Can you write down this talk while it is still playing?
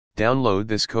Download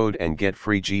this code and get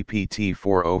free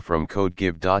GPT-4o from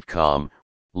codegive.com,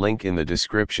 link in the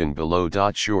description below.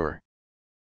 Sure.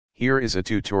 Here is a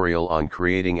tutorial on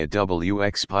creating a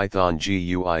wxpython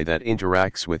GUI that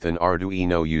interacts with an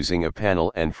Arduino using a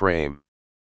panel and frame.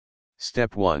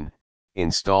 Step 1.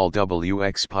 Install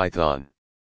wxpython.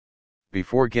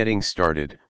 Before getting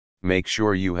started, make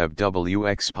sure you have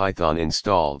wxpython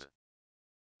installed.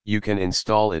 You can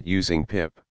install it using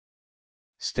pip.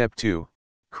 Step 2.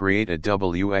 Create a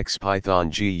wxpython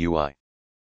GUI.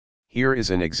 Here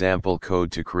is an example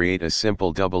code to create a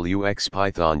simple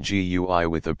wxpython GUI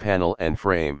with a panel and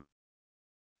frame.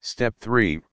 Step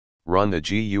 3. Run the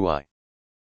GUI.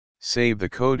 Save the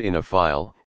code in a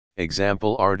file,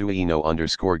 example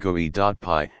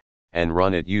arduino_GUI.py, and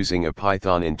run it using a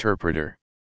Python interpreter.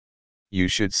 You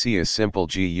should see a simple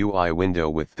GUI window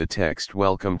with the text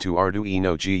 "Welcome to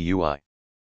Arduino GUI."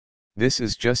 This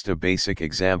is just a basic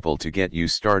example to get you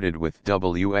started with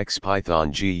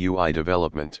wxpython GUI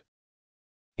development.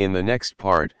 In the next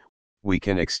part, we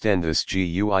can extend this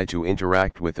GUI to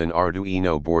interact with an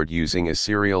Arduino board using a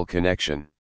serial connection.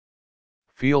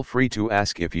 Feel free to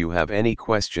ask if you have any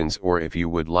questions or if you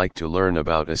would like to learn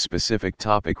about a specific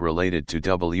topic related to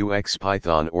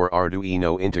wxpython or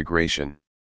Arduino integration.